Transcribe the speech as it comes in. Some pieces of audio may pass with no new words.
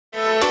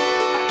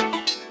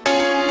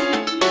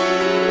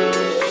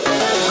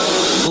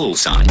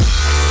son.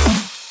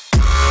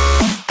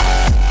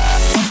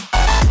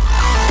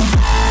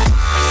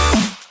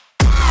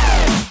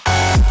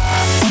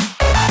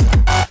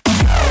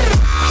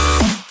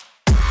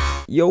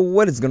 Yo,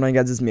 what is going on,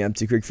 guys? It's me, I'm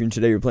too quick for you.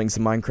 Today we're playing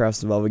some Minecraft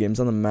survival games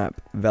on the map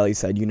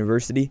Valleyside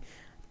University.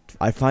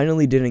 I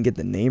finally didn't get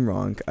the name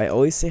wrong. I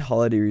always say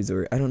Holiday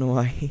Resort. I don't know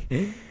why.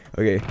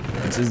 Okay,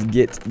 let's just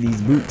get these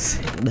boots,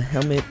 the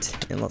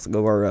helmet, and let's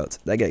go our route.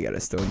 That guy got a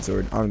stone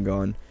sword. I'm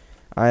gone.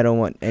 I don't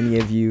want any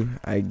of you.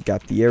 I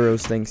got the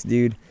arrows. Thanks,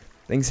 dude.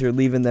 Thanks for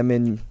leaving them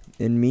in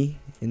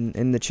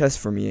the chest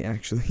for me,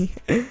 actually.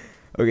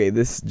 Okay,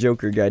 this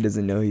Joker guy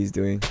doesn't know what he's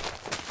doing.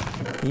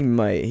 He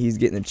might. He's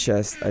getting a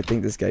chest. I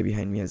think this guy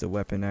behind me has a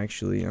weapon,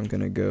 actually. I'm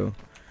gonna go.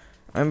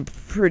 I'm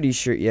pretty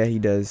sure. Yeah, he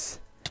does.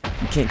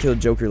 You can't kill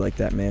Joker like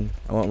that, man.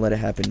 I won't let it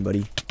happen,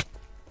 buddy.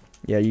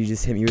 Yeah, you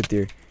just hit me with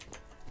your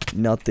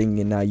nothing,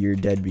 and now you're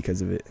dead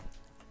because of it.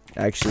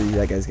 Actually,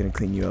 that guy's gonna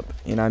clean you up.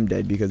 And I'm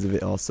dead because of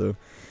it also.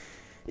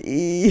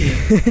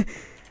 Yep,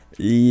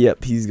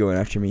 he's going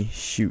after me.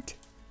 Shoot.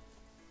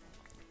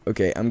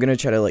 Okay, I'm gonna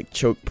try to, like,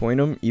 choke point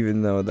him,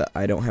 even though that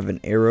I don't have an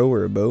arrow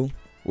or a bow.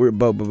 Or a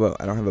bow.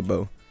 I don't have a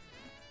bow.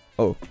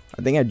 Oh,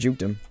 I think I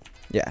juked him.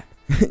 Yeah.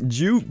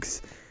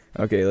 Jukes.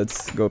 Okay,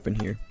 let's go up in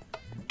here.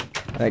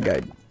 That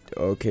guy.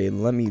 Okay,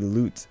 let me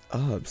loot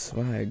up.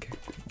 Swag.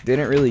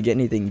 Didn't really get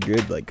anything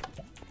good, like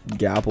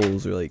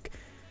gapples or like,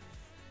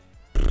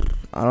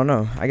 I don't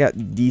know. I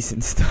got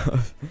decent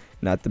stuff.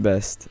 Not the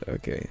best.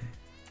 Okay.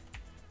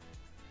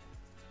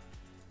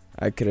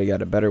 I could have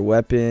got a better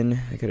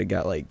weapon. I could have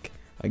got like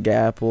a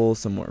gapple,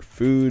 some more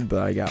food,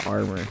 but I got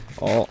armor.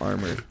 All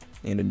armor.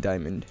 And a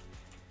diamond.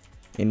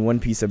 And one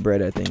piece of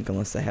bread, I think,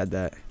 unless I had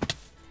that.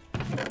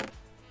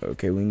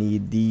 Okay, we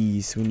need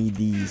these. We need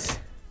these.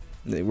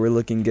 We're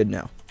looking good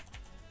now.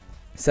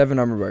 7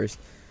 armor bars.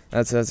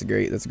 That's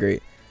great. That's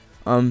great.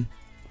 I'm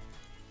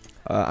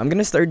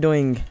gonna start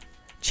doing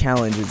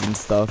challenges and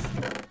stuff.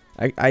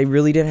 I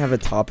really didn't have a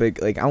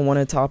topic. Like, I want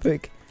a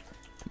topic,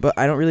 but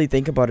I don't really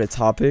think about a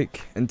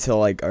topic until,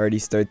 like, I already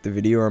start the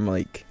video, or I'm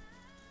like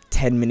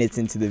 10 minutes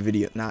into the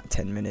video. Not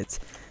 10 minutes.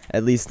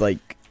 At least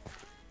like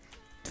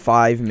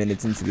 5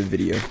 minutes into the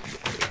video.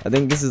 I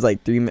think this is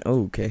like 3 minutes.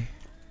 Oh, okay.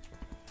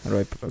 How do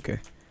I okay.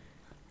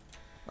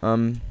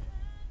 I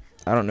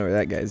don't know where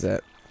that guy's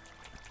at.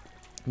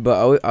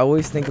 But I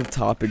always think of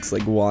topics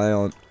like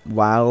while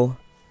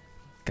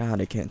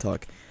God, I can't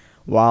talk.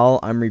 While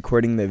I'm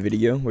recording the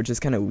video, which is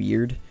kind of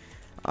weird.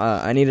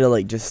 I need to,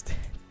 like, just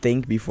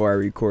think before I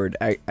record.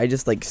 I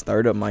just, like,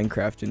 start up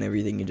Minecraft and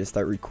everything and just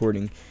start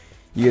recording.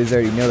 You guys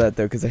already know that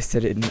though, because I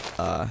said it in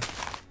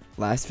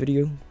last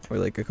video, or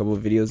like a couple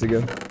of videos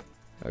ago.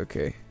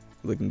 Okay,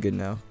 looking good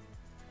now.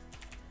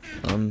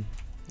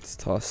 Let's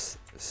toss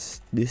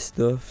this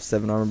stuff.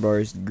 7 armor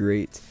bars,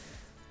 great.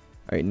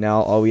 Alright,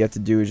 now all we have to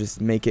do is just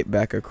make it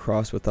back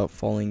across without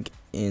falling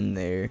in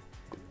there.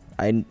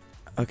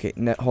 Okay,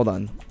 hold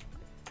on.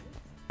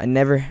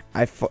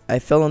 I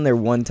fell in there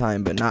one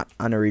time, but not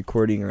on a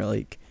recording or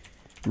like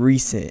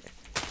recent.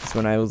 It's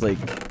when I was like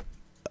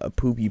a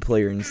poopy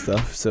player and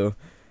stuff, so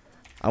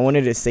I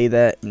wanted to say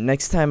that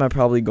next time I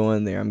probably go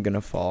in there, I'm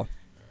gonna fall.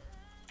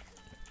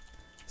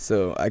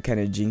 So I kind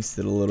of jinxed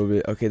it a little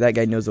bit. Okay, that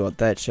guy knows about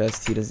that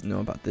chest. He doesn't know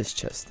about this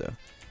chest though.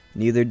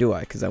 Neither do I,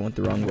 because I went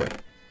the wrong way.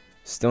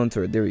 Stone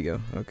sword. There we go.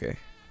 Okay,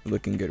 we're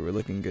looking good. We're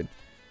looking good.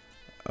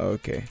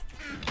 Okay,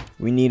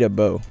 we need a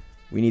bow.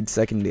 We need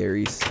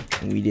secondaries,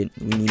 and we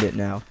need it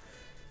now.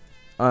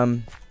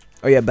 Oh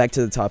yeah, back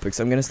to the topic.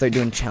 So I'm gonna start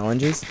doing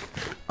challenges.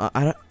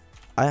 I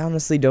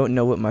honestly don't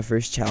know what my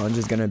first challenge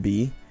is gonna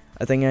be.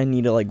 I think I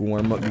need to, like,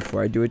 warm up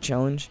before I do a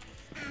challenge.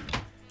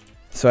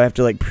 So I have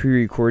to, like,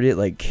 pre-record it,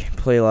 like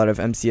play a lot of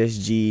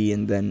MCSG,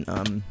 and then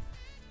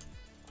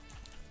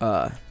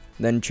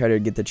try to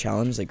get the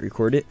challenge, like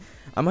record it.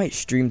 I might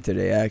stream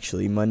today,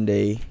 actually,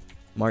 Monday,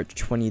 March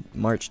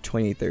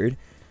 23rd.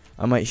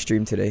 I might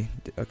stream today.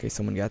 Okay,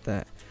 someone got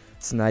that.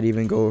 Let's not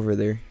even go over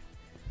there.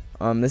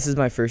 This is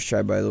my first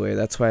try, by the way.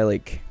 That's why,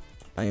 like,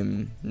 I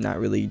am not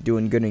really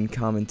doing good in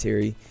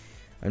commentary.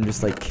 I'm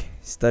just, like,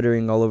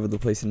 stuttering all over the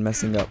place and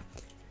messing up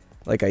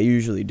like I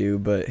usually do,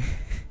 but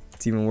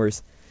it's even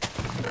worse.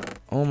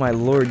 Oh my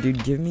lord,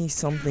 dude, give me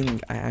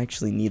something I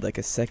actually need, like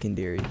a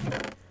secondary.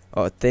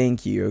 Oh,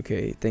 thank you.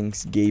 Okay,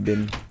 thanks,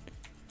 Gaben.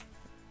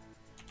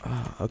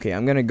 Oh, okay,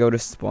 I'm gonna go to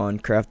spawn,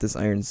 craft this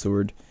iron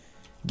sword,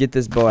 get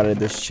this bow out of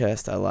this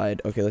chest. I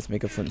lied. Okay, let's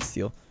make a flint and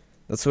steel.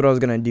 That's what I was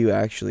gonna do,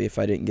 actually, if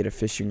I didn't get a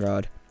fishing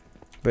rod.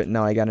 But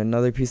now I got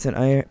another piece of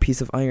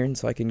iron,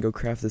 so I can go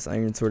craft this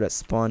iron sword at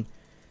spawn.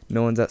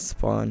 No one's at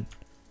spawn.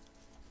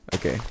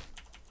 Okay.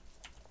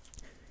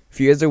 If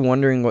you guys are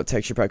wondering what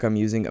texture pack I'm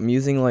using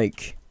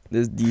like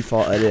this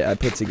default edit I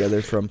put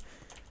together from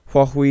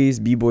Huawei's,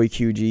 B-Boy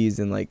QG's,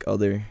 and like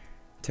other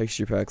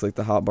texture packs, like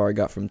the hotbar I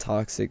got from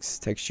Toxic's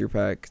texture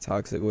pack,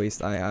 Toxic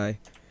Waste II.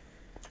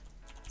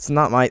 It's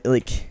not my,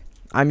 like,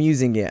 I'm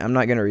using it. I'm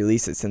not gonna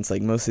release it since,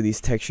 like, most of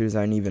these textures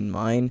aren't even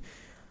mine.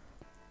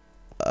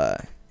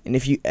 And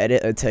if you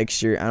edit a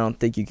texture, I don't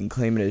think you can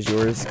claim it as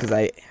yours, because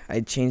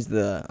I changed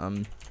the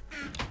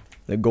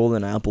the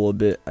golden apple a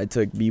bit. I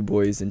took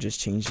B-Boys and just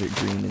changed it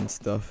green and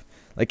stuff.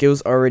 Like, it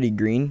was already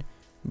green,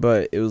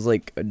 but it was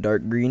like a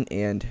dark green,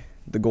 and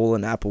the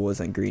golden apple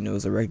wasn't green. It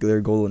was a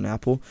regular golden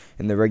apple,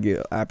 and the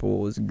regular apple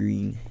was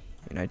green,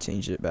 and I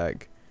changed it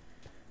back.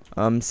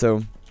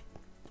 So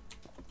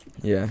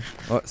yeah.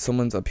 Oh,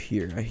 someone's up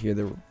here. I hear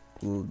the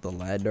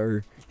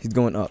ladder. He's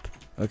going up.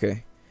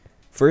 Okay.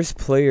 First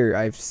player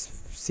I've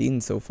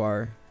seen so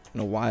far in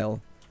a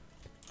while.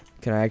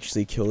 Can I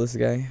actually kill this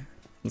guy?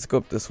 Let's go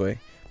up this way.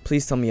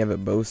 Please tell me you have a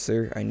bow,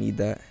 sir. I need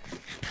that.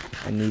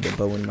 I need a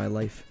bow in my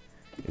life.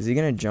 Is he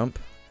gonna jump?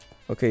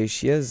 Okay,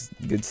 she has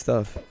good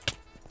stuff.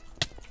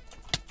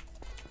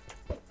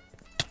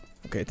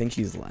 Okay, I think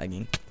she's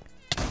lagging.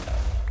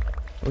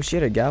 Oh, she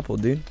had a gapple,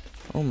 dude.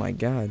 Oh my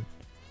god.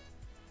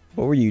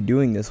 What were you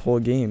doing this whole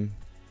game?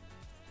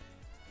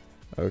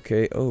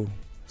 Okay, oh,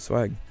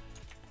 swag.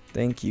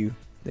 Thank you.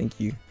 Thank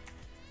you.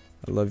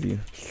 I love you.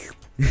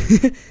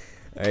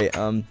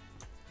 Alright,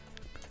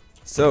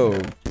 so,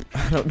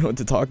 I don't know what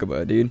to talk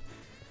about, dude.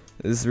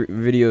 This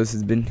video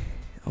has been...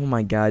 Oh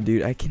my god,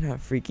 dude, I cannot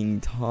freaking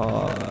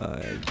talk.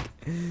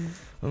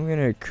 I'm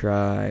gonna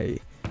cry.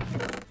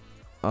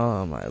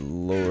 Oh my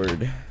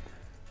lord.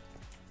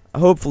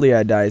 Hopefully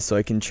I die so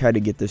I can try to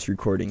get this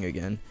recording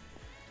again.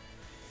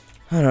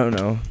 I don't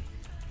know.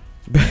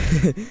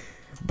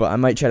 But I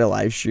might try to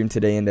live stream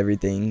today and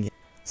everything.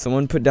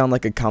 Someone put down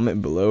like a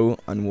comment below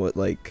on what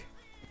like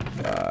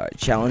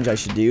challenge I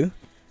should do,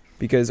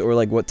 because, or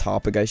like what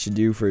topic I should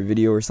do for a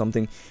video or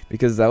something,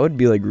 because that would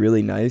be like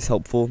really nice,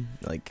 helpful,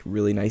 like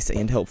really nice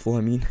and helpful,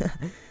 I mean.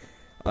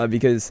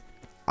 Because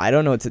I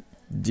don't know what to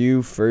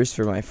do first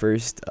for my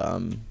first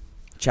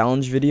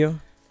challenge video,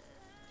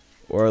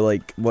 or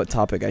like what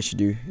topic I should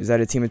do. Is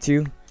that a team of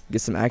 2?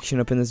 Get some action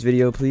up in this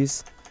video,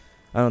 please.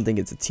 I don't think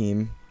it's a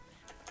team.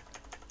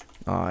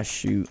 Aw,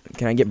 shoot.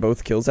 Can I get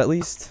both kills at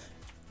least?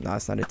 Nah,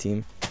 it's not a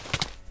team.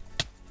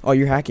 Oh,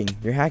 you're hacking.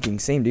 You're hacking.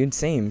 Same, dude.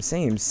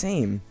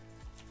 Same.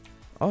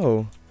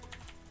 Oh.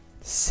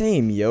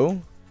 Same,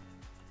 yo.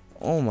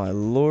 Oh, my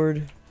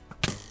lord.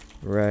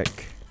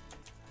 Wreck.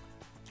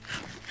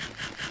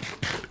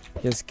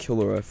 He has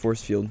kill aura.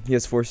 Force field. He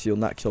has force field,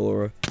 not kill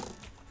aura.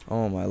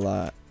 Oh, my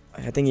lord.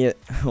 I think he...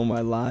 Oh,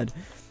 my lord.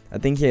 I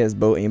think he has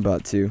bow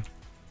aimbot, too.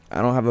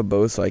 I don't have a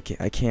bow, so I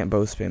can't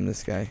bow spam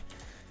this guy.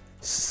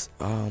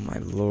 Oh my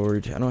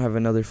lord. I don't have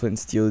another flint and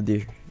steel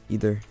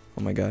either.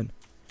 Oh my god.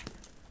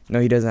 No,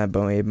 he doesn't have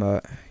bow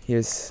aimbot. He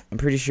has... I'm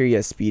pretty sure he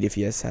has speed if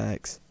he has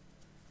hacks.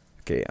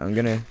 Okay, I'm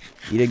gonna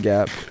eat a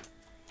gap.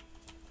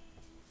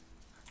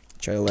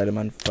 Try to light him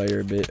on fire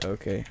a bit.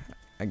 Okay.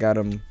 I got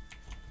him.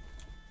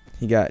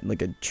 He got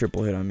like a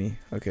triple hit on me.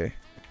 Okay.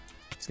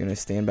 He's gonna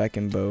stand back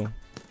and bow.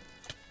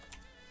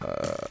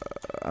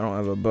 I don't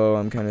have a bow.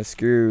 I'm kind of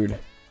screwed.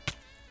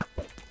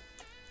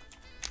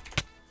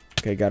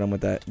 Okay, got him with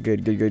that.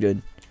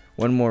 Good.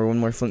 One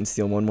more flint and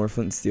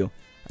steel.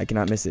 I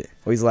cannot miss it.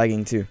 Oh, he's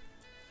lagging too.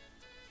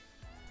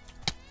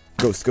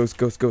 Ghost.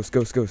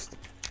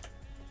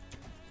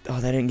 Oh,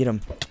 that didn't get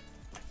him.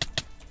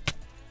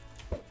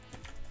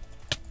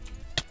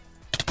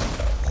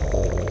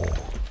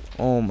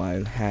 Oh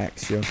my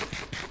hacks, yo.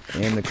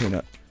 And the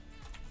cleanup.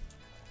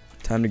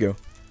 Time to go.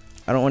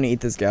 I don't want to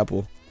eat this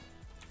gapple.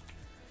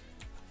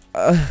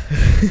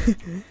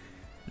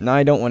 No,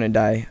 I don't want to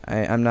die.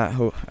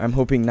 I'm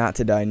hoping not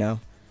to die now.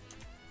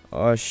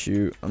 Oh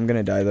shoot, I'm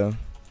gonna die though.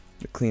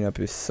 The cleanup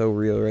is so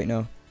real right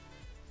now.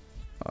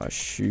 Oh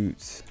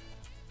shoot.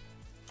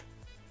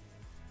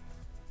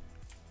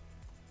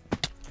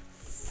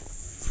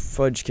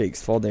 Fudge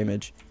cakes, fall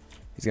damage.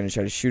 He's gonna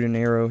try to shoot an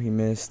arrow. He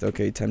missed.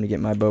 Okay, time to get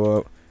my bow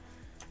out.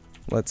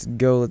 Let's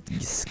go.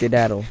 Let's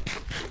skedaddle.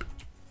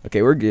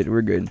 Okay, we're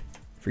good.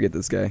 Forget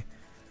this guy.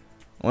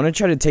 I want to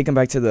try to take him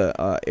back to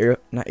the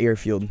not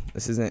airfield.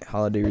 This isn't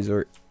Holiday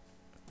Resort.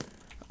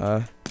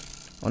 I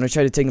want to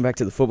try to take him back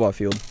to the football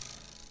field,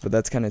 but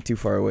that's kind of too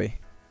far away.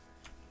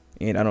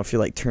 And I don't feel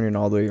like turning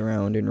all the way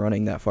around and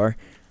running that far.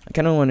 I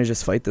kind of want to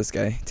just fight this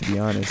guy, to be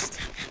honest.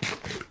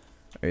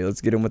 Alright,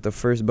 let's get him with the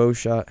first bow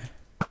shot.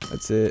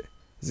 That's it.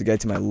 There's a guy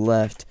to my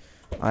left.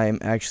 I am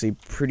actually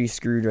pretty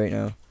screwed right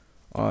now.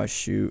 Oh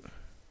shoot.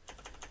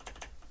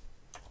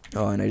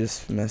 Oh, and I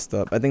just messed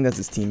up. I think that's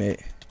his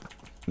teammate.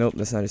 Nope,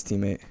 that's not his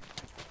teammate.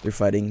 They're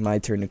fighting. My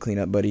turn to clean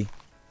up, buddy.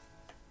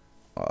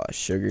 Aw,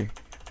 sugar.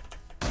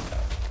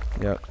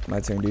 Yep, my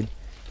turn, dude.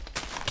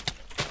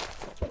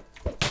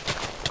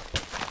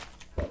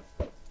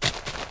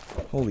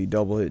 Holy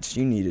double hits.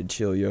 You need to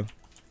chill, yo.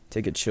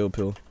 Take a chill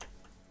pill.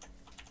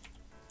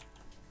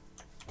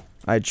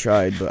 I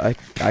tried, but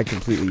I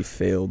completely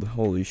failed.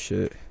 Holy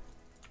shit.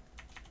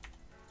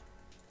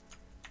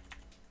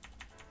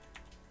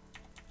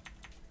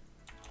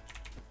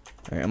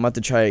 Alright, I'm about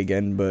to try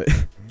again, but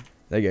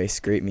that guy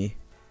scraped me.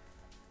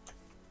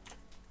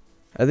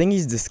 I think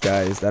he's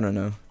disguised. I don't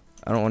know.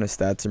 I don't want to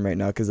stats him right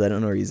now because I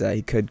don't know where he's at.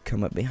 He could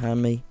come up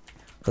behind me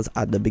because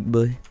I'm the big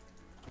boy.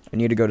 I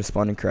need to go to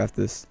spawn and craft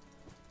this.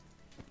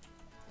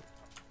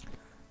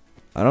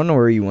 I don't know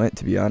where he went,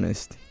 to be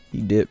honest.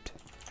 He dipped.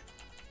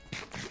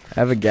 I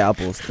have a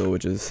gapple still,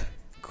 which is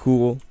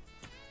cool.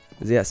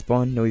 Is he at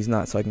spawn? No, he's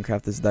not, so I can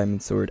craft this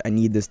diamond sword. I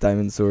need this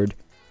diamond sword.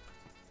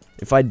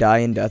 If I die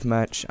in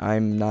deathmatch,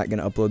 I'm not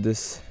gonna upload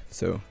this,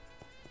 so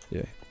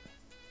yeah.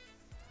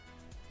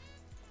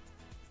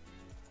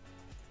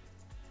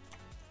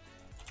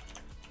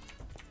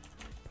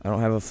 I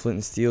don't have a flint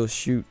and steel,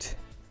 shoot.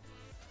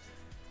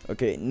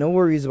 Okay, no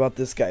worries about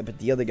this guy, but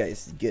the other guy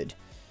is good.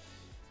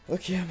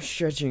 Okay, I'm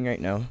stretching right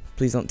now.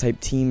 Please don't type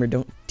team or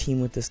don't team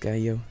with this guy,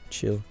 yo.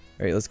 Chill.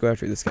 Alright, let's go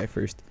after this guy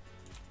first.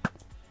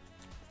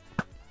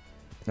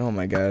 Oh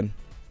my god.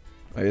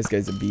 Oh, this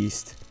guy's a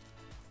beast.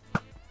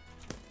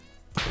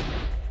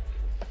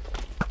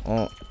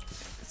 Oh,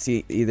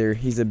 see, either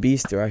he's a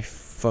beast or I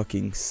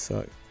fucking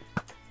suck.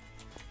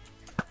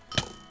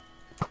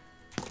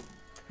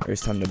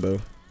 There's time to bow.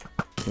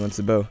 He wants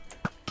the bow.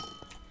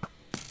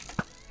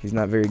 He's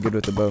not very good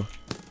with the bow.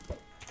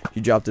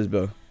 He dropped his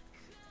bow.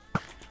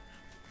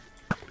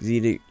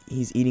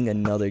 He's eating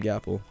another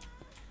gapple.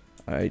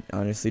 I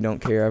honestly don't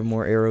care. I have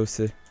more arrows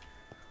to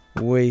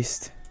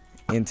waste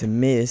and to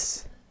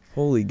miss.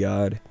 Holy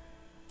god.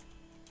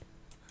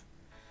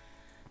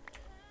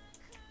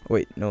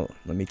 Wait, no.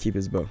 Let me keep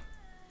his bow.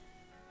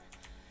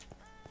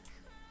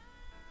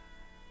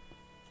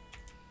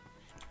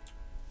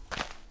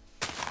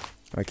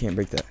 I can't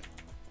break that.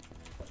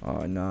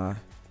 Oh, nah.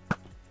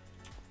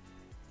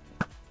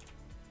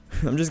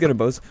 I'm just gonna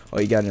boast. Oh,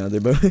 you got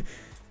another bow.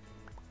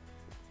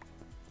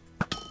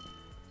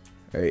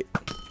 Alright.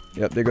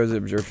 Yep, there goes the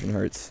absorption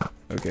hearts.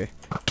 Okay.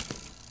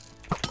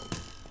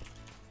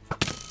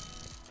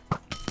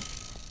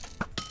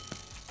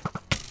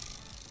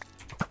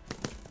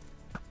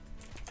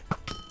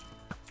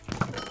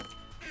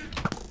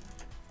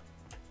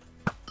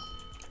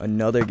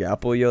 Another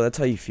gapple? Yo, that's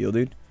how you feel,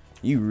 dude?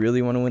 You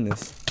really want to win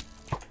this?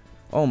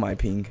 Oh, my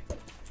ping.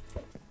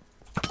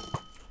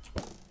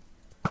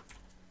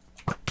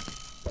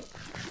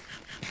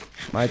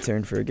 My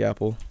turn for a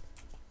gapple.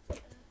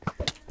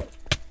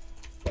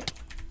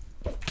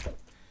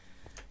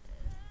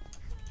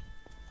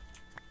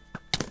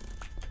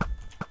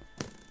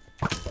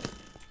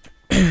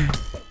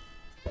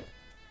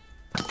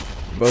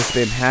 Bow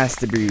spam has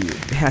to be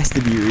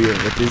real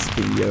with this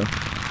video.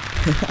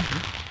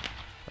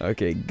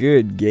 Okay,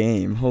 good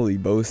game. Holy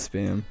bow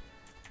spam.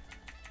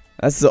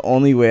 That's the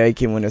only way I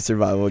can win a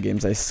survival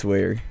games, I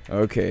swear.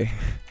 Okay.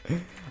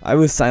 I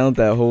was silent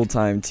that whole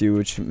time too,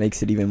 which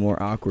makes it even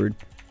more awkward.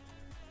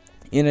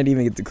 And I didn't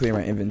even get to clear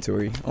my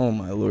inventory. Oh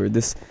my lord,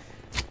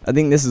 I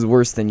think this is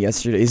worse than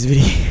yesterday's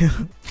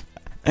video.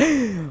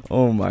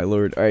 Oh my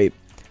lord. Alright.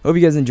 Hope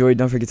you guys enjoyed.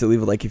 Don't forget to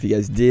leave a like if you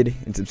guys did,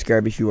 and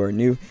subscribe if you are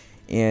new.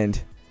 And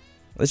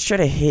let's try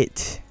to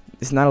hit,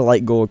 it's not a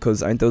like goal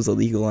because aren't those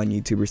illegal on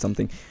YouTube or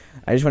something.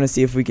 I just want to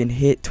see if we can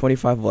hit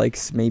 25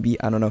 likes, maybe.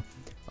 I don't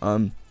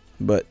know.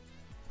 But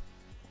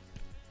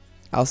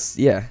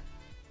yeah.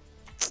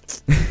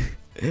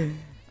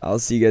 I'll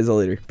see you guys all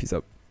later. Peace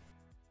out.